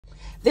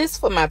This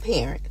for my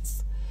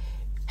parents.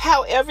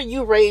 However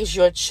you raise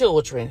your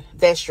children,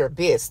 that's your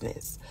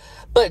business.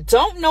 But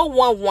don't no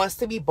one wants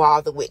to be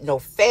bothered with no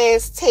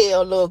fast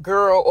tail little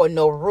girl or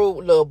no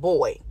rude little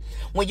boy.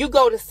 When you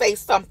go to say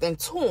something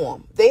to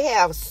them, they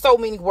have so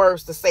many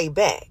words to say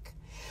back.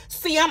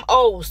 See, I'm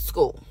old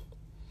school.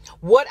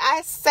 What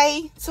I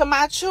say to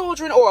my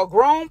children or a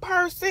grown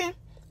person,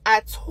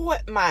 I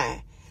taught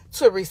mine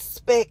to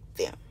respect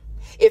them.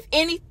 If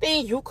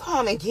anything, you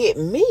come and get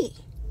me.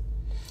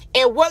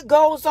 And what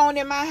goes on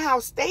in my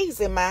house stays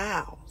in my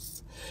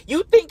house.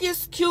 You think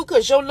it's cute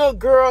because your little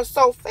girl's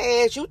so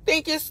fast. You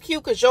think it's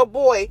cute because your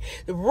boy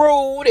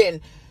rude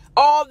and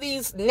all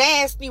these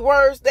nasty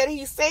words that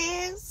he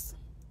says.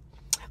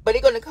 But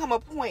it's going to come a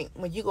point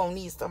when you're going to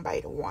need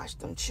somebody to watch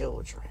them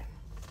children.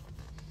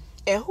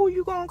 And who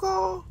you going to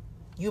call?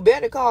 You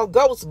better call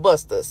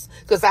Ghostbusters,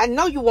 because I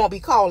know you won't be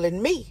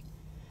calling me.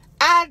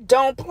 I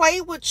don't play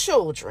with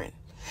children.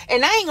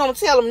 And I ain't going to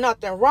tell them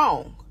nothing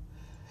wrong.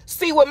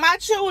 See, with my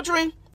children,